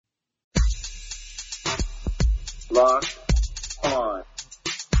Locked on.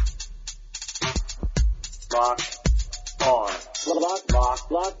 Locked on. Locked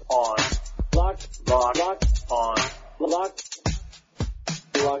on. Locked on. Locked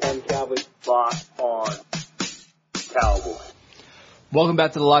on Cowboys. Locked on Cowboys. Welcome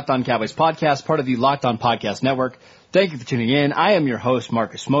back to the Locked On Cowboys podcast, part of the Locked On Podcast Network. Thank you for tuning in. I am your host,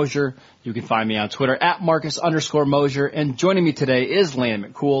 Marcus Mosher. You can find me on Twitter at Marcus_Mosher. And joining me today is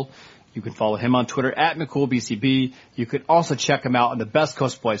Landon McCool. You can follow him on Twitter at McCoolBCB. You can also check him out on the Best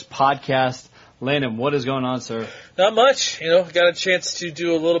Coast Boys podcast. Landon, what is going on, sir? Not much. Got a chance to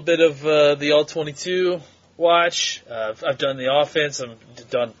do a little bit of the All-22 watch. I've done the offense. I've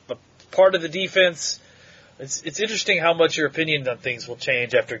done a part of the defense. It's interesting how much your opinion on things will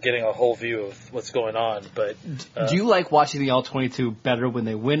change after getting a whole view of what's going on. But do you like watching the All-22 better when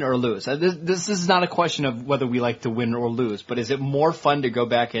they win or lose? This is not a question of whether we like to win or lose, but is it more fun to go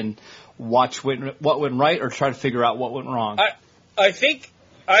back and watch what went right or try to figure out what went wrong? I think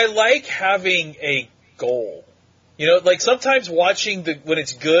I like having a goal. Like sometimes watching when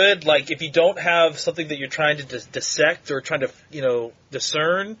it's good, like if you don't have something that you're trying to dissect or trying to,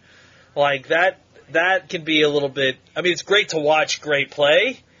 discern, like that can be a little bit. I mean, it's great to watch great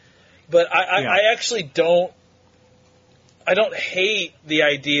play, but I actually don't. I don't hate the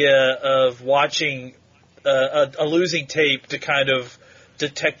idea of watching a losing tape to kind of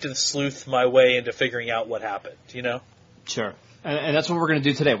detective sleuth my way into figuring out what happened. Sure. And that's what we're going to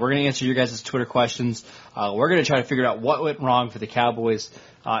do today. We're going to answer your guys' Twitter questions. We're going to try to figure out what went wrong for the Cowboys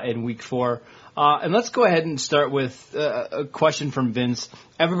in Week 4. And let's go ahead and start with a question from Vince.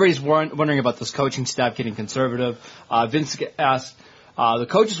 Everybody's wondering about this coaching staff getting conservative. Vince asked, the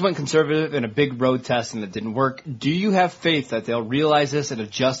coaches went conservative in a big road test and it didn't work. Do you have faith that they'll realize this and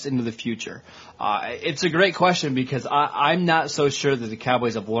adjust into the future? It's a great question because I'm not so sure that the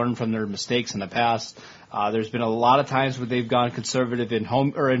Cowboys have learned from their mistakes in the past. There's been a lot of times where they've gone conservative in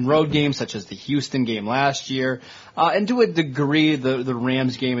home or in road games, such as the Houston game last year, and to a degree the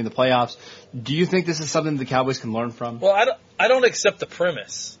Rams game in the playoffs. Do you think this is something the Cowboys can learn from? Well, I don't accept the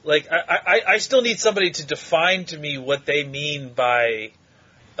premise. Like I still need somebody to define to me what they mean by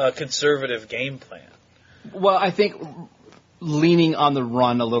a conservative game plan. Well, I think leaning on the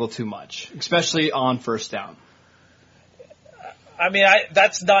run a little too much, especially on first down. I mean,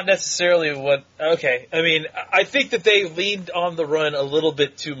 that's not necessarily what. Okay, I mean, I think that they leaned on the run a little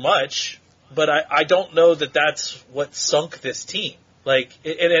bit too much, but I don't know that that's what sunk this team. Like,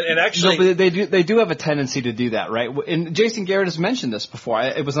 and actually, no, but they do have a tendency to do that, right? And Jason Garrett has mentioned this before.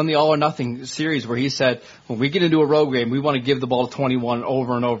 It was on the All or Nothing series where he said, when we get into a road game, we want to give the ball to 21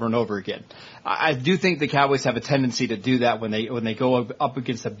 over and over and over again. I do think the Cowboys have a tendency to do that when they go up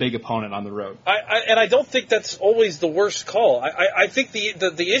against a big opponent on the road. And I don't think that's always the worst call. I think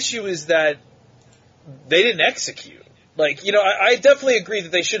the issue is that they didn't execute. Like, I definitely agree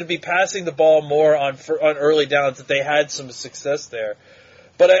that they shouldn't be passing the ball more on early downs, that they had some success there.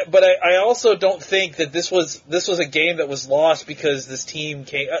 But I also don't think that this was a game that was lost because this team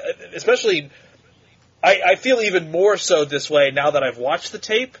came, especially, I feel even more so this way now that I've watched the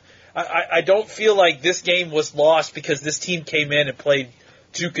tape. I don't feel like this game was lost because this team came in and played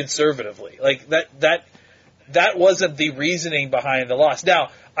too conservatively. Like that wasn't the reasoning behind the loss.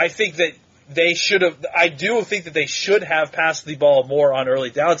 Now, I think that I do think that they should have passed the ball more on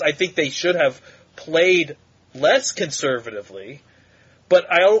early downs. I think they should have played less conservatively,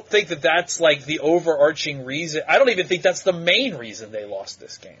 but I don't think that that's like the overarching reason. I don't even think that's the main reason they lost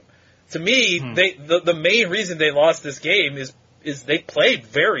this game. To me, the main reason they lost this game is they played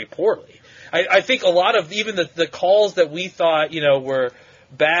very poorly. I think a lot of even the calls that we thought, were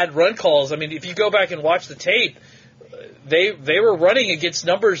bad run calls. I mean, if you go back and watch the tape, they were running against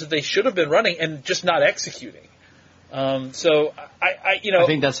numbers that they should have been running and just not executing. So I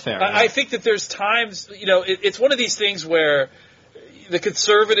think that's fair. I think that there's times, it's one of these things where the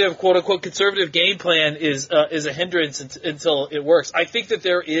conservative, quote unquote, conservative game plan is a hindrance until it works. I think that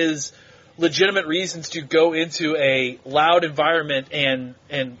there is legitimate reasons to go into a loud environment and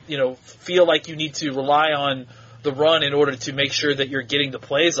feel like you need to rely on the run in order to make sure that you're getting the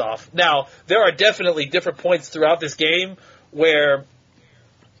plays off. Now, there are definitely different points throughout this game where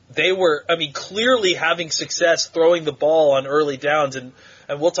they were, clearly having success throwing the ball on early downs, and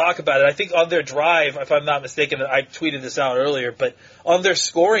we'll talk about it. I think on their drive, if I'm not mistaken, I tweeted this out earlier, but on their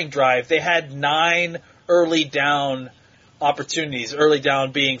scoring drive, they had 9 early down opportunities, early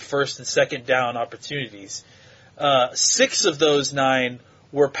down being first and second down opportunities. 6 of those 9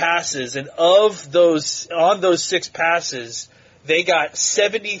 were passes, and on those 6 passes, they got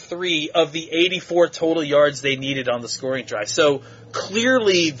 73 of the 84 total yards they needed on the scoring drive. So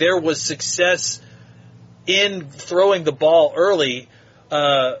clearly there was success in throwing the ball early.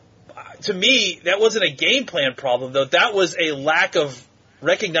 To me, that wasn't a game plan problem, though. That was a lack of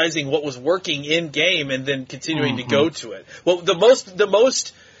recognizing what was working in game and then continuing to go to it. Well, the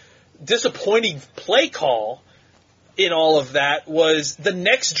most disappointing play call in all of that was the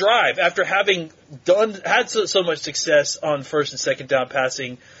next drive after having had so much success on first and second down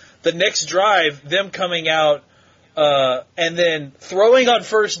passing. The next drive, them coming out and then throwing on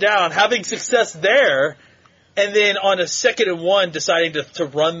first down, having success there, and then on a 2nd and 1 deciding to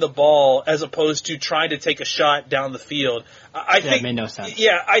run the ball as opposed to trying to take a shot down the field. I think it made no sense.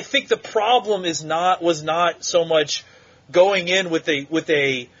 Yeah, I think the problem was not so much going in with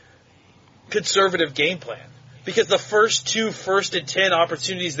a conservative game plan, because the first 2 1st and 10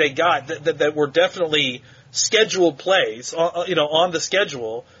 opportunities they got that were definitely scheduled plays, on the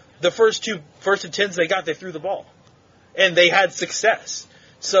schedule. The first 2 1st and 10s they got, they threw the ball, and they had success.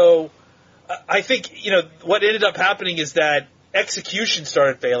 So I think, what ended up happening is that execution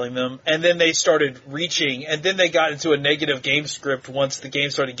started failing them, and then they started reaching, and then they got into a negative game script once the game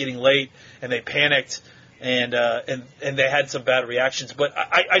started getting late, and they panicked, and they had some bad reactions. But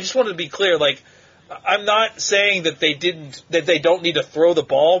I just wanted to be clear, like, I'm not saying that they don't need to throw the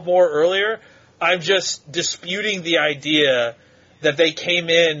ball more earlier. I'm just disputing the idea that they came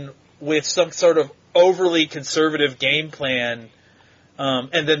in with some sort of overly conservative game plan.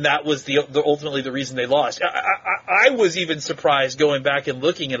 And then that was ultimately the reason they lost. I was even surprised going back and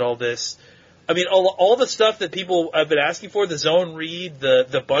looking at all this. I mean, all the stuff that people have been asking for, the zone read,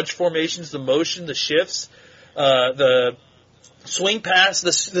 the bunch formations, the motion, the shifts, the swing pass,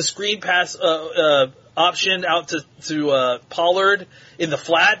 the screen pass option out to Pollard in the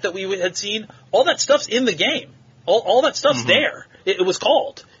flat that we had seen, all that stuff's in the game. All that stuff's there. It was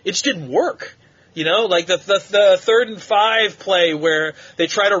called. It just didn't work. Like the 3rd and 5 play where they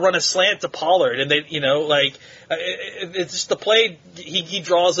try to run a slant to Pollard, and they, it's just the play he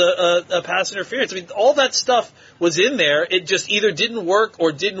draws a pass interference. I mean, all that stuff was in there. It just either didn't work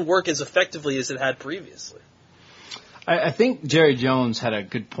or didn't work as effectively as it had previously. I think Jerry Jones had a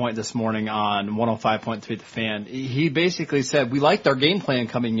good point this morning on 105.3 The Fan. He basically said, we liked our game plan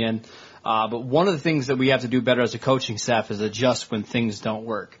coming in, but one of the things that we have to do better as a coaching staff is adjust when things don't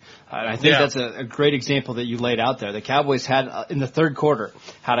work. And I think that's a great example that you laid out there. The Cowboys had, in the 3rd quarter,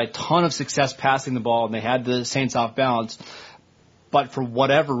 had a ton of success passing the ball, and they had the Saints off balance. But for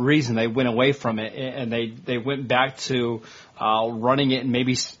whatever reason, they went away from it, and they went back to running it in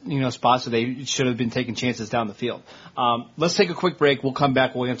maybe spots where they should have been taking chances down the field. Let's take a quick break. We'll come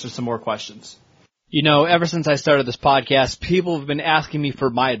back. We'll answer some more questions. Ever since I started this podcast, people have been asking me for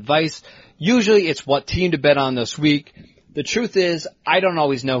my advice. Usually it's what team to bet on this week. The truth is, I don't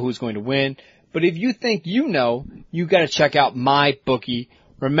always know who's going to win, but if you think you got to check out MyBookie.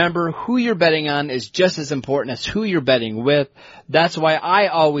 Remember, who you're betting on is just as important as who you're betting with. That's why I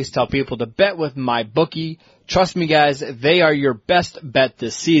always tell people to bet with MyBookie. Trust me, guys, they are your best bet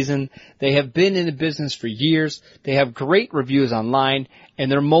this season. They have been in the business for years. They have great reviews online,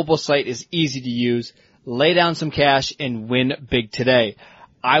 and their mobile site is easy to use. Lay down some cash and win big today.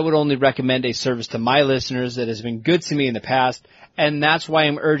 I would only recommend a service to my listeners that has been good to me in the past, and that's why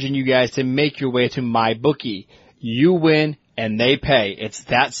I'm urging you guys to make your way to MyBookie. You win, and they pay. It's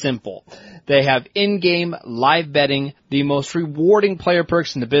that simple. They have in-game live betting, the most rewarding player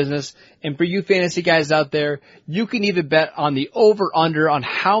perks in the business, and for you fantasy guys out there, you can even bet on the over-under on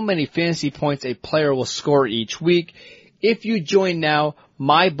how many fantasy points a player will score each week. If you join now,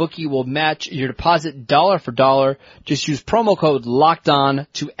 MyBookie will match your deposit dollar for dollar. Just use promo code LOCKEDON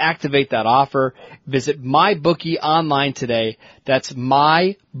to activate that offer. Visit MyBookie online today. That's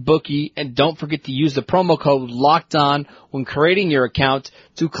MyBookie, and don't forget to use the promo code LOCKEDON when creating your account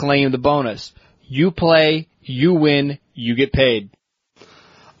to claim the bonus. You play, you win, you get paid.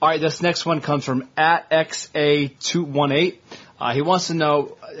 All right, this next one comes from @XA218. He wants to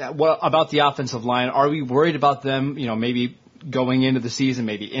know what about the offensive line. Are we worried about them, maybe going into the season,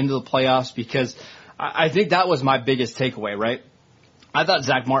 maybe into the playoffs? Because I think that was my biggest takeaway, right? I thought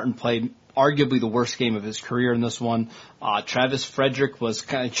Zach Martin played arguably the worst game of his career in this one. Travis Frederick was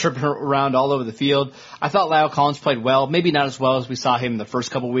kind of tripping around all over the field. I thought Lyle Collins played well, maybe not as well as we saw him in the first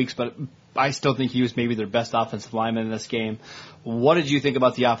couple of weeks, but I still think he was maybe their best offensive lineman in this game. What did you think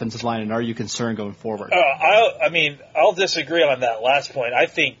about the offensive line, and are you concerned going forward? I'll disagree on that last point. I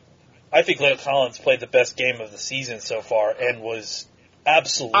think Lyle Collins played the best game of the season so far and was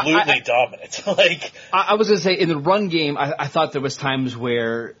absolutely dominant. I was going to say, in the run game, I thought there was times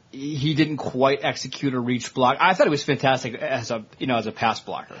where he didn't quite execute a reach block. I thought he was fantastic as a pass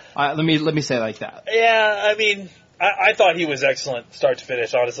blocker. Let me say it like that. Yeah, I thought he was excellent start to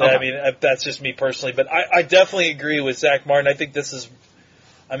finish, honestly. Okay. I mean, that's just me personally. But I definitely agree with Zach Martin. I think this is,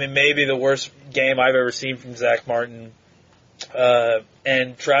 maybe the worst game I've ever seen from Zach Martin.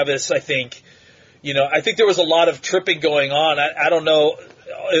 And Travis, I think there was a lot of tripping going on. I don't know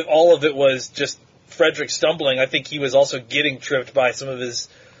if all of it was just Frederick stumbling. I think he was also getting tripped by some of his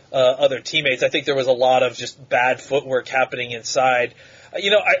other teammates. I think there was a lot of just bad footwork happening inside. I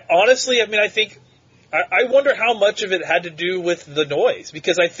wonder how much of it had to do with the noise,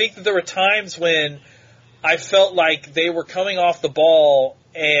 because I think that there were times when I felt like they were coming off the ball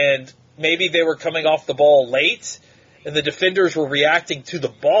and maybe they were coming off the ball late and the defenders were reacting to the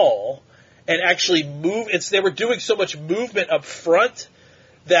ball and actually they were doing so much movement up front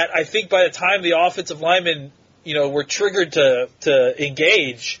that I think by the time the offensive linemen, were triggered to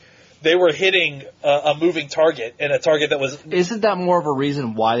engage, they were hitting a moving target, and a target that was... Isn't that more of a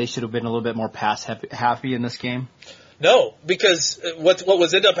reason why they should have been a little bit more pass-happy in this game? No, because what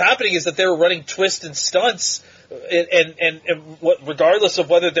was ended up happening is that they were running twists and stunts, and regardless of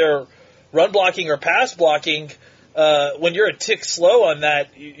whether they're run blocking or pass blocking, when you're a tick slow on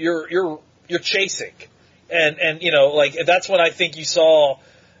that, you're chasing, and that's when I think you saw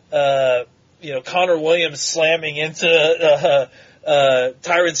Connor Williams slamming into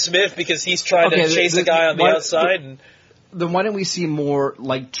Tyron Smith because he's trying to chase a guy on the outside. And then why didn't we see more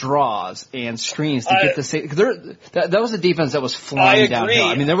draws and screens to get the same? Because that was a defense that was flying downhill.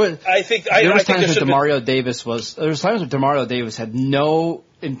 I mean, there was times when Demario Davis had no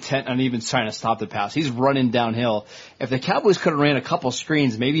intent on even trying to stop the pass. He's running downhill. If the Cowboys could have ran a couple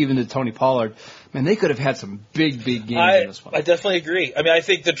screens, maybe even to Tony Pollard, man, they could have had some big games in this one. I definitely agree. I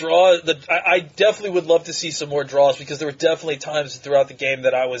think I definitely would love to see some more draws, because there were definitely times throughout the game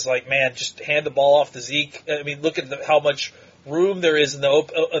that I was like, man, just hand the ball off to Zeke. Look at how much room there is in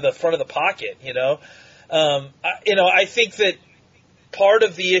the front of the pocket, I think that part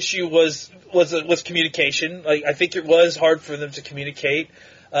of the issue was communication. I think it was hard for them to communicate.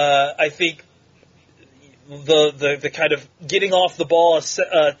 I think the kind of getting off the ball a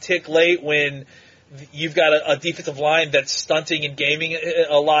tick late when you've got a defensive line that's stunting and gaming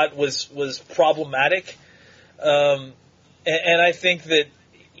a lot was problematic. And I think that,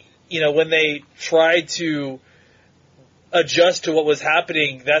 when they tried to adjust to what was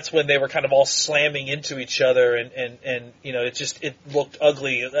happening, that's when they were kind of all slamming into each other, and it looked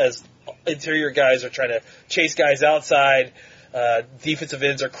ugly as interior guys are trying to chase guys outside. Defensive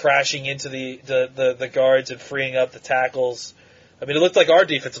ends are crashing into the guards and freeing up the tackles. It looked like our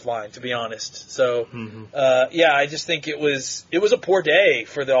defensive line, to be honest. So, I just think it was a poor day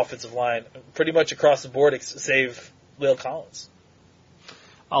for the offensive line, pretty much across the board, save La'el Collins.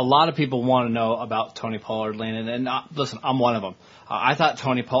 A lot of people want to know about Tony Pollard, Landon, and listen, I'm one of them. I thought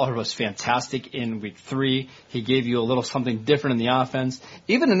Tony Pollard was fantastic in Week 3. He gave you a little something different in the offense.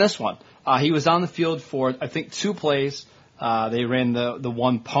 Even in this one, he was on the field for, I think, 2 plays. They ran the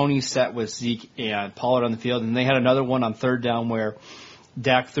one pony set with Zeke and Pollard on the field, and they had another one on 3rd down where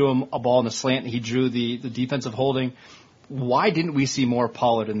Dak threw him a ball in the slant, and he drew the defensive holding. Why didn't we see more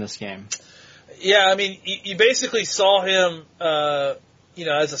Pollard in this game? Yeah, you basically saw him,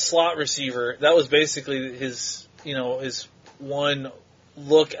 as a slot receiver. That was basically his one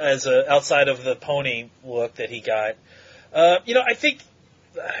look outside of the pony look that he got. I think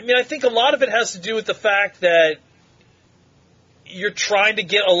a lot of it has to do with the fact that you're trying to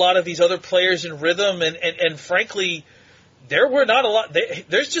get a lot of these other players in rhythm, and frankly,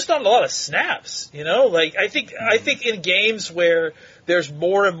 there's just not a lot of snaps, I think in games where there's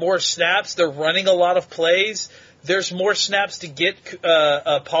more and more snaps, they're running a lot of plays, there's more snaps to get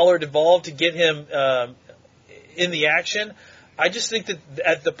Pollard involved, to get him in the action. I just think that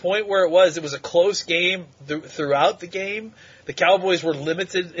at the point where it was a close game throughout the game. The Cowboys were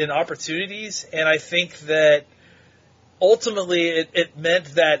limited in opportunities, and I think that ultimately it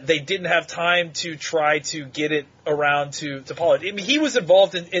meant that they didn't have time to try to get it around to Pollard. He was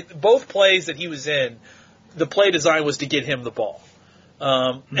involved in both plays that he was in. The play design was to get him the ball.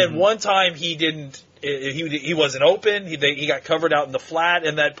 And one time he didn't. He wasn't open. He got covered out in the flat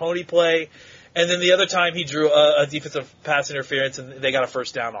in that pony play. And then the other time he drew a defensive pass interference, and they got a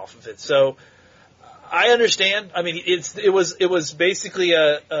first down off of it. So I understand. It was basically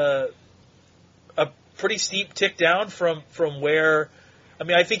a pretty steep tick down from where.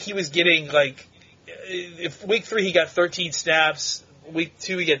 I think he was getting if week 3 he got 13 snaps, week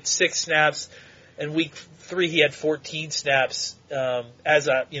 2 he got 6 snaps, and week 3 he had 14 snaps as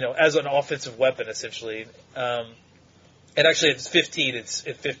an offensive weapon essentially. And actually it's 15. It's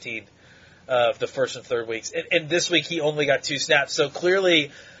 15 of the first and third weeks. And this week he only got 2 snaps. So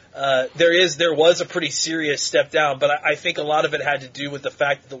clearly there was a pretty serious step down, but I think a lot of it had to do with the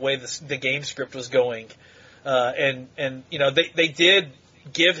fact that the way the game script was going, and they did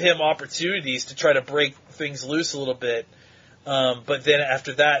give him opportunities to try to break things loose a little bit, but then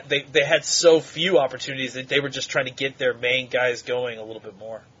after that they had so few opportunities that they were just trying to get their main guys going a little bit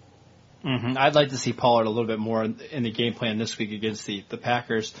more. Mm-hmm. I'd like to see Pollard a little bit more in the game plan this week against the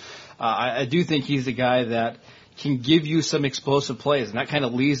Packers. I do think he's the guy that can give you some explosive plays, and that kind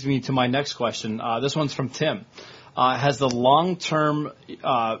of leads me to my next question. This one's from Tim. Has the long-term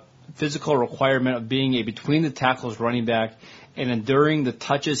physical requirement of being a between-the-tackles running back and enduring the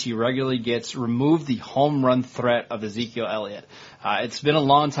touches he regularly gets removed the home run threat of Ezekiel Elliott? It's been a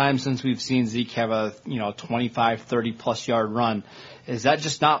long time since we've seen Zeke have a 25, 30-plus yard run. Is that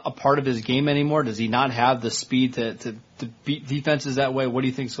just not a part of his game anymore? Does he not have the speed to beat defenses that way? What do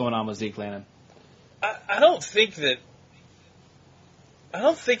you think's going on with Zeke, Landon? I don't think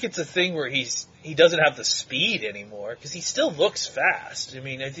it's a thing where he doesn't have the speed anymore, because he still looks fast. I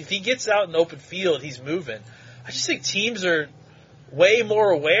mean, if he gets out in open field, he's moving. I just think teams are way more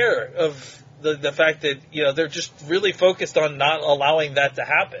aware of the fact that they're just really focused on not allowing that to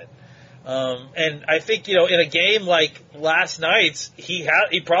happen. And I think in a game like last night's, he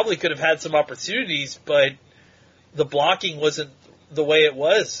probably could have had some opportunities, but the blocking wasn't the way it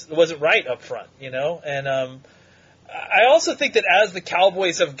was. It wasn't right up front, And I also think that as the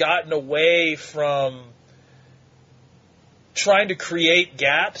Cowboys have gotten away from trying to create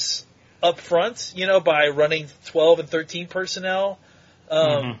gaps up front, by running 12 and 13 personnel,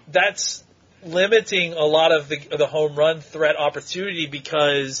 that's limiting a lot of the home run threat opportunity,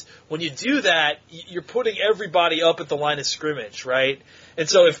 because when you do that, you're putting everybody up at the line of scrimmage, right? And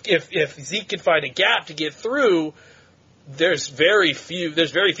so if Zeke can find a gap to get through, there's very few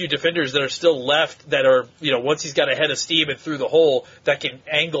defenders that are still left that are, once he's got a head of steam and through the hole, that can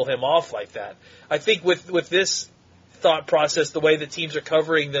angle him off like that. I think with this thought process, the way that teams are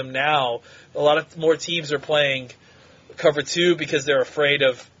covering them now, a lot of more teams are playing cover 2 because they're afraid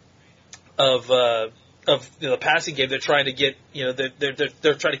of the passing game. They're trying to get,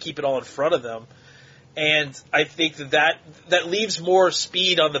 they're trying to keep it all in front of them. And I think that leaves more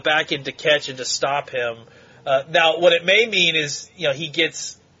speed on the back end to catch and to stop him. Now, what it may mean is,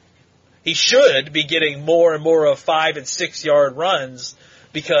 he should be getting more and more of 5 and 6 yard runs,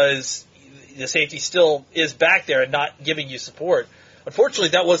 because the safety still is back there and not giving you support. Unfortunately,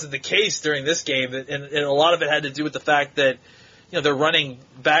 that wasn't the case during this game, and a lot of it had to do with the fact that they're running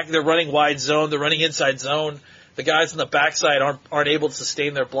back, they're running wide zone, they're running inside zone. The guys on the backside aren't able to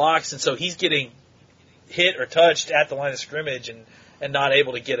sustain their blocks, and so he's getting hit or touched at the line of scrimmage and not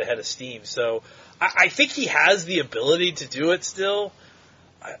able to get ahead of steam. So I think he has the ability to do it still.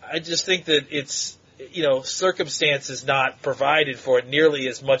 I just think that it's, circumstances not provided for it nearly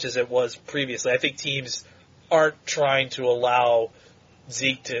as much as it was previously. I think teams aren't trying to allow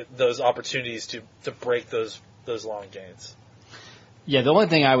Zeke to those opportunities to break those long gains. Yeah, the only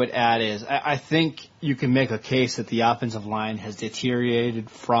thing I would add is I think you can make a case that the offensive line has deteriorated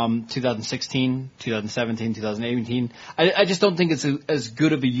from 2016, 2017, 2018. I just don't think it's as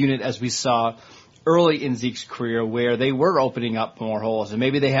good of a unit as we saw early in Zeke's career, where they were opening up more holes, and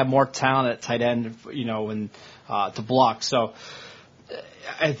maybe they have more talent at tight end, and to block. So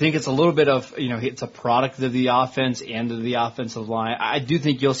I think it's a little bit of, it's a product of the offense and of the offensive line. I do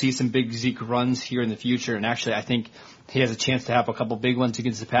think you'll see some big Zeke runs here in the future, and actually I think he has a chance to have a couple big ones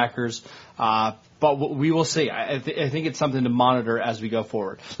against the Packers. But we will see. I think it's something to monitor as we go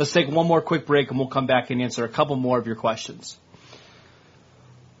forward. Let's take one more quick break, and we'll come back and answer a couple more of your questions.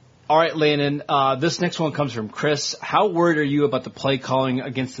 All right, Landon, this next one comes from Chris. How worried are you about the play calling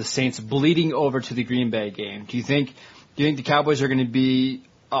against the Saints bleeding over to the Green Bay game? Do you think the Cowboys are going to be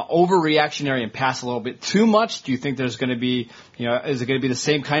overreactionary and pass a little bit too much? Do you think there's going to be, is it going to be the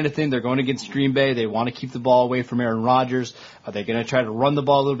same kind of thing? They're going against Green Bay. They want to keep the ball away from Aaron Rodgers. Are they going to try to run the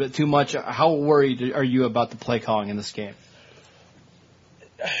ball a little bit too much? How worried are you about the play calling in this game?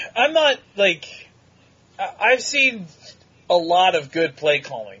 I'm not, I've seen a lot of good play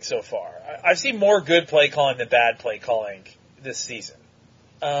calling so far. I've seen more good play calling than bad play calling this season.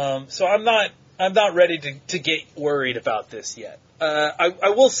 So I'm not ready to get worried about this yet.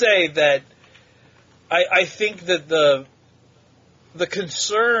 I will say that I think that the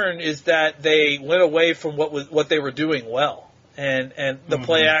concern is that they went away from what they were doing well, and the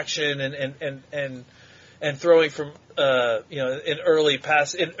play action and throwing from in early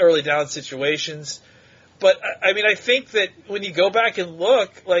down situations. But I think that when you go back and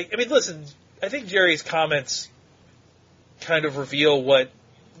look, listen, I think Jerry's comments kind of reveal what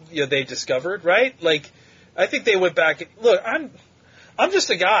they discovered, right? I think they went back. Look, I'm just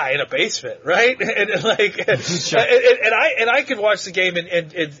a guy in a basement, right? And like, Sure. and I can watch the game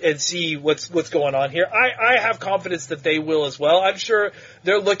and see what's going on here. I have confidence that they will as well. I'm sure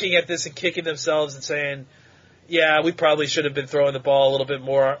they're looking at this and kicking themselves and saying, yeah, we probably should have been throwing the ball a little bit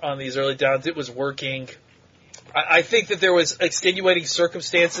more on these early downs. It was working. I think that there was extenuating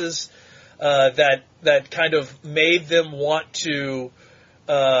circumstances that kind of made them want to,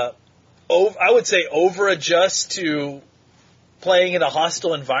 I would say, over-adjust to playing in a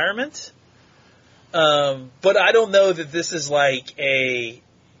hostile environment. But I don't know that this is like I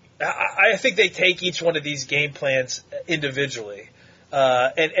think they take each one of these game plans individually.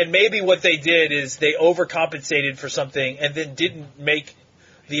 And maybe what they did is they overcompensated for something and then didn't make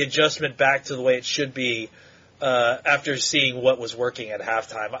the adjustment back to the way it should be after seeing what was working at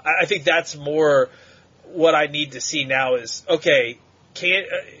halftime. I think that's more what I need to see now is, okay,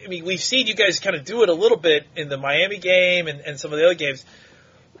 we've seen you guys kind of do it a little bit in the Miami game and some of the other games.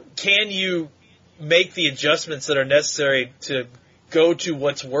 Can you make the adjustments that are necessary to go to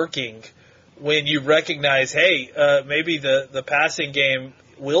what's working when you recognize, hey, maybe the passing game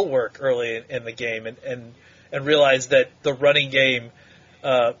will work early in the game and realize that the running game,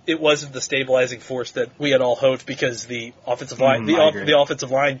 it wasn't the stabilizing force that we had all hoped because the offensive line, the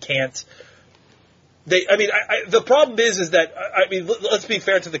offensive line can't. The problem is that, let's be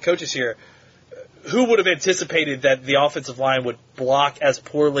fair to the coaches here. Who would have anticipated that the offensive line would block as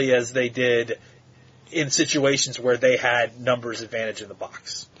poorly as they did in situations where they had numbers advantage in the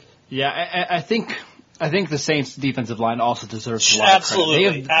box? Yeah, I think the Saints defensive line also deserves a lot of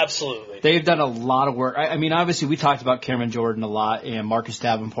credit. Absolutely. They've done a lot of work. Obviously we talked about Cameron Jordan a lot and Marcus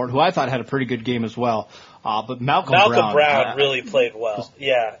Davenport, who I thought had a pretty good game as well. But Malcolm Brown really played well.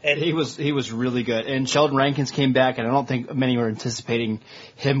 Yeah, and he was really good. And Sheldon Rankins came back, and I don't think many were anticipating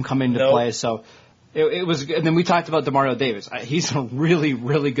him coming to play. So it was. And then we talked about Demario Davis. He's a really,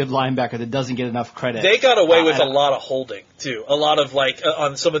 really good linebacker that doesn't get enough credit. They got away with a lot of holding too. A lot of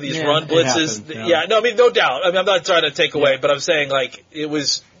on some of these run blitzes. No doubt. I'm not trying to take away, but I'm saying it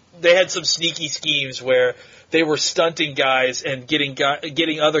was. They had some sneaky schemes where they were stunting guys and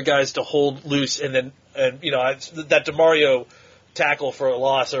getting other guys to hold loose, and that DeMario tackle for a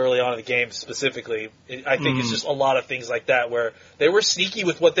loss early on in the game specifically, I think it's just a lot of things like that where they were sneaky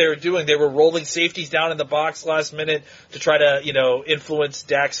with what they were doing. They were rolling safeties down in the box last minute to try to influence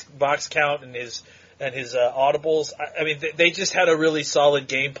Dak's box count and his audibles. They just had a really solid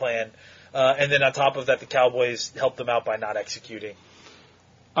game plan, and then on top of that, the Cowboys helped them out by not executing.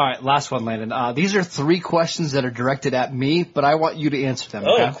 All right, last one, Landon. These are 3 questions that are directed at me, but I want you to answer them.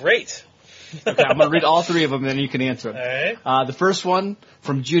 Okay? Oh, great. Okay, I'm going to read all 3 of them, and then you can answer them. All right. The first one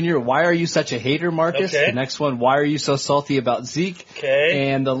from Junior, why are you such a hater, Marcus? Okay. The next one, why are you so salty about Zeke?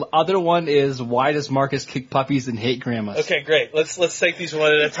 Okay. And the other one is, why does Marcus kick puppies and hate grandmas? Okay, great. Let's take these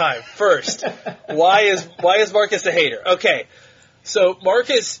one at a time. First, why is Marcus a hater? Okay. So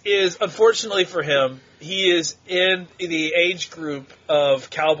Marcus is, unfortunately for him, he is in the age group of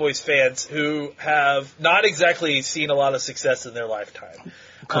Cowboys fans who have not exactly seen a lot of success in their lifetime.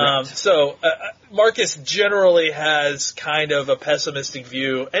 So Marcus generally has kind of a pessimistic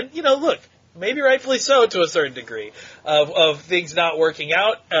view, and look, maybe rightfully so to a certain degree, of things not working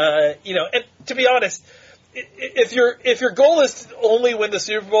out. And to be honest, if your goal is to only win the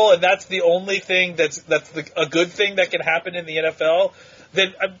Super Bowl and that's the only thing that's a good thing that can happen in the NFL,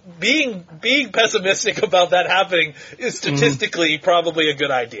 then being pessimistic about that happening is statistically probably a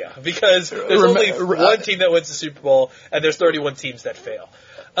good idea because there's only one team that wins the Super Bowl and there's 31 teams that fail.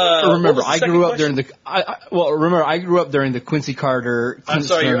 Remember, I grew up during the Quincy Carter. I'm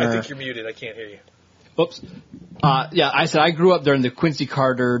sorry, I think you're muted. I can't hear you. Oops. I said I grew up during the Quincy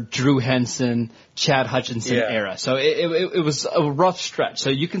Carter, Drew Henson, Chad Hutchinson era. So it was a rough stretch. So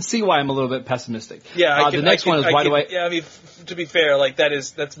you can see why I'm a little bit pessimistic. Yeah. The next one is why do I? Yeah, to be fair,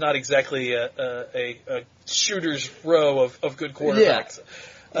 that's not exactly a shooter's row of good quarterbacks. Yeah.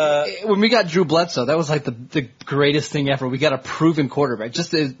 When we got Drew Bledsoe, that was like the greatest thing ever. We got a proven quarterback,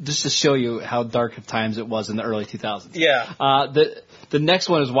 just to show you how dark of times it was in the early 2000s. Yeah. The next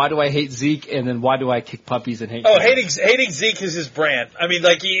one is why do I hate Zeke, and then why do I kick puppies and hate? Oh, hating Zeke is his brand.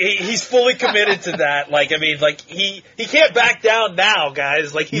 He's fully committed to that. He can't back down now,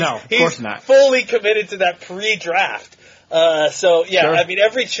 guys. Of course not. Fully committed to that pre-draft. Sure.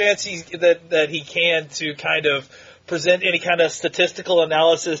 Every chance that he can to kind of present any kind of statistical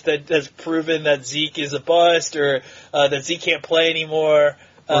analysis that has proven that Zeke is a bust or that Zeke can't play anymore.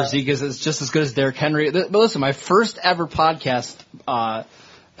 Or Zeke is just as good as Derrick Henry. But listen, my first ever podcast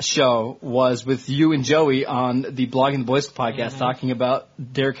show was with you and Joey on the Blogging the Boys podcast talking about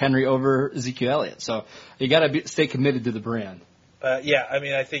Derrick Henry over Ezekiel Elliott. So you got to stay committed to the brand. yeah, I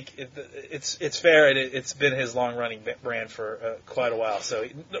mean, I think it's fair, and it's been his long-running brand for quite a while, so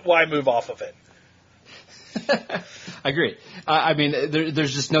why move off of it? I agree. I mean,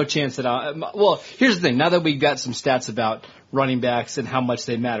 there's just no chance that well, here's the thing. Now that we've got some stats about running backs and how much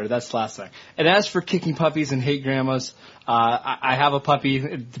they matter, that's the last thing. And as for kicking puppies and hate grandmas, I have a puppy.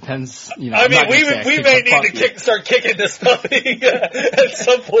 It depends, you know. I mean, we may need to start kicking this puppy at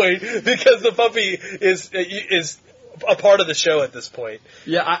some point, because the puppy is a part of the show at this point.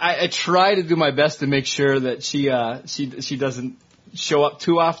 Yeah, I try to do my best to make sure that she doesn't show up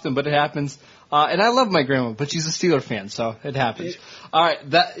too often, but it happens. And I love my grandma, but she's a Steeler fan, so it happens. All right,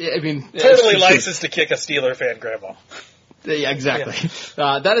 totally licensed to kick a Steeler fan grandma. Yeah, exactly.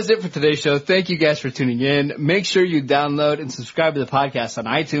 Yeah. That is it for today's show. Thank you guys for tuning in. Make sure you download and subscribe to the podcast on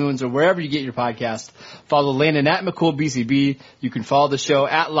iTunes or wherever you get your podcast. Follow Landon at McCoolBCB. You can follow the show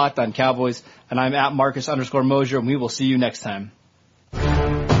at Locked On Cowboys, and I'm at Marcus _Mosier, and we will see you next time.